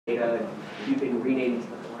data, and you can rename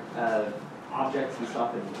objects and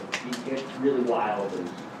stuff, and you get really wild and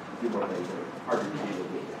do more things that are harder to do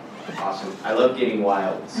with data. Awesome. I love getting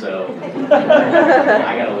wild, so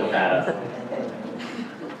I gotta look that up.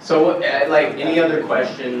 So, like, any other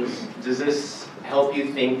questions? Does this help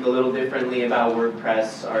you think a little differently about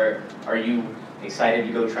WordPress? Are you excited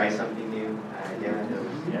to go try something new?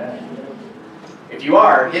 Yeah. If you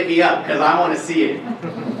are, hit me up, because I want to see it.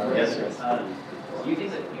 Yes, sir. Do you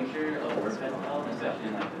think the future of WordPress development, especially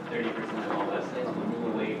in like the 30% of all websites, will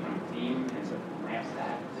move away from theme and ramp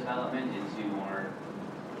stack development into more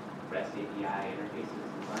REST API interfaces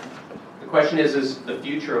and design? The question is the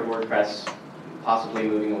future of WordPress possibly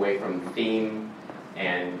moving away from theme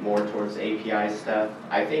and more towards API stuff?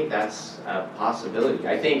 I think that's a possibility.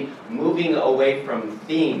 I think moving away from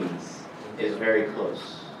themes is very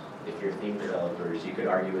close. If you're theme developers, you could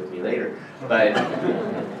argue with me later. But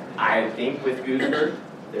I think with Gutenberg,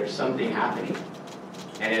 there's something happening.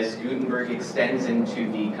 And as Gutenberg extends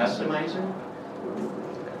into the customizer,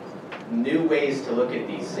 new ways to look at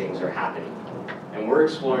these things are happening. And we're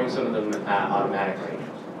exploring some of them automatically.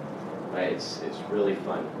 It's really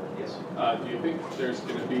fun. Yes. Do you think there's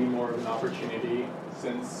going to be more of an opportunity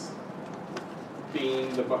since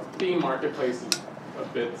the theme marketplace is a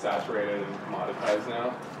bit saturated and commoditized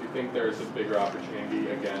now? Do you think there's a bigger opportunity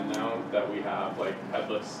again now that we have like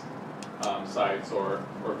headless sites or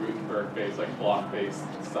Gutenberg-based, like block-based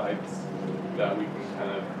sites, that we can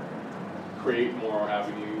kind of create more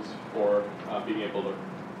avenues for being able to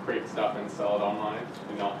create stuff and sell it online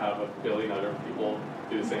and not have a billion other people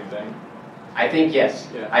do the same thing? I think yes.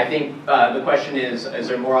 Yeah. I think the question is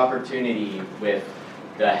there more opportunity with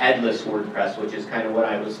the headless WordPress, which is kind of what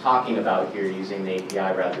I was talking about here, using the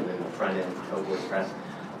API rather than the front end of WordPress,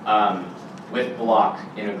 with block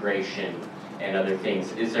integration and other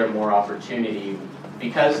things. Is there more opportunity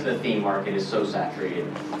because the theme market is so saturated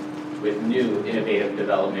with new innovative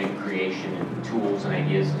development, creation, and tools and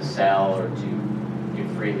ideas to sell or to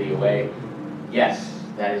give freely away? Yes,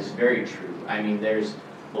 that is very true. I mean, there's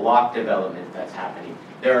block development that's happening.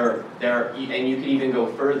 There are, and you can even go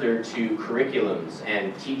further to curriculums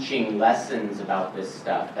and teaching lessons about this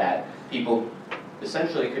stuff that people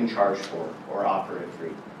essentially can charge for or offer it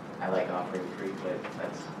free. I like offering free,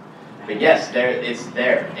 but yes, it's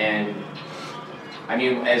there. And I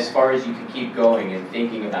mean, as far as you can keep going and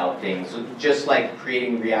thinking about things, just like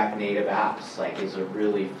creating React Native apps, like, is a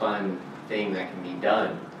really fun thing that can be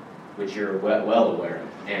done, which you're well aware of,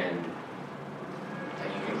 and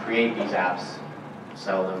you can create these apps,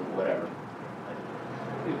 sell them, whatever.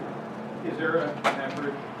 Is there an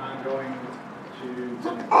effort ongoing to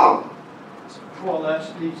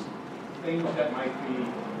coalesce these things that might be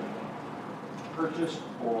purchased,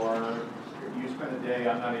 or you spend a day,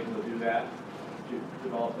 I'm not able to do that, to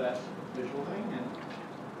develop that visual thing? And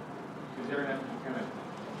is there an effort to kind of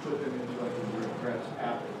put them into like a WordPress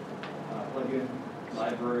app, plugin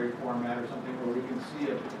library format or something, where we can see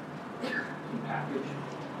a package,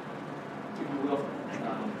 if you will?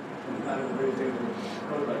 Not everybody's able to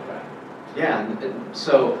code like that. Yeah,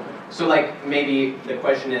 so like maybe the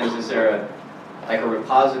question is there a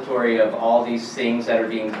repository of all these things that are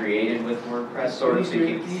being created with WordPress, sort of, so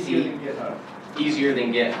you can easier see than GitHub. Easier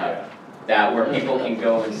than GitHub, that where people can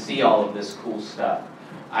go and see all of this cool stuff.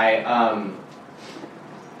 I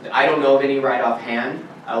don't know of any right offhand.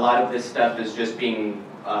 A lot of this stuff is just being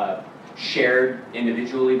shared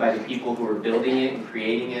individually by the people who are building it and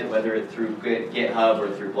creating it, whether it's through GitHub or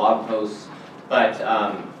through blog posts. But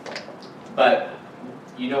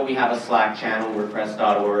you know, we have a Slack channel,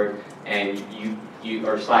 WordPress.org, and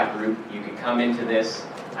or Slack group. You can come into this.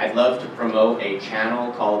 I'd love to promote a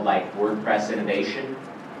channel called like WordPress Innovation,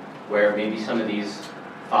 where maybe some of these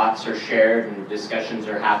thoughts are shared and discussions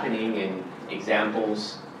are happening and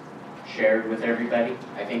examples shared with everybody.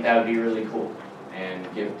 I think that would be really cool, and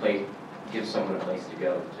give someone a place to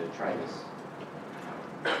go to try this.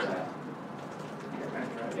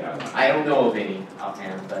 Yeah, I don't know of any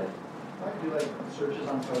offhand, but Might do like searches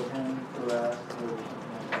on CodePen for REST or something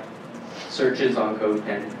like that. searches on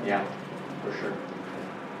CodePen, yeah, for sure.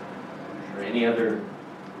 Any other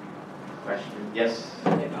questions? Yes?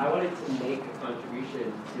 If I wanted to make a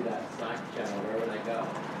contribution to that Slack channel, where would I go?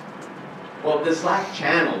 Well, the Slack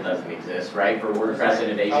channel doesn't exist, right, for WordPress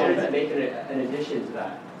Innovation. I wanted to make an addition to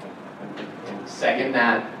that. Second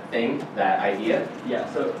that thing, that idea.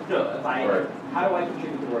 Yeah, so, no, how do I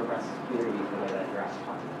contribute to the WordPress community in the way that you're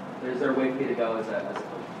asking? Is there a way for me to go as a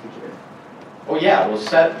contributor? Oh yeah, well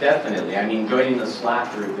definitely. I mean, joining the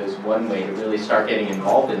Slack group is one way to really start getting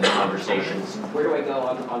involved in the conversations. Where do I go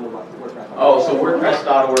on the WordPress? Oh, so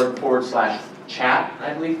WordPress.org/channels. chat,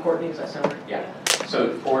 I believe, Courtney, does that sound right? Yeah.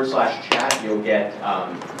 So /chat, you'll get,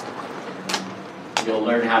 you'll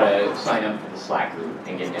learn how to sign up for the Slack group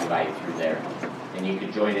and get an invite through there. And you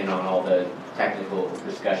can join in on all the technical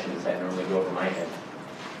discussions that normally go over my head.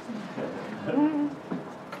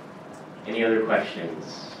 Any other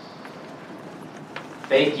questions?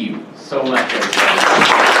 Thank you so much,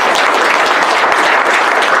 everybody.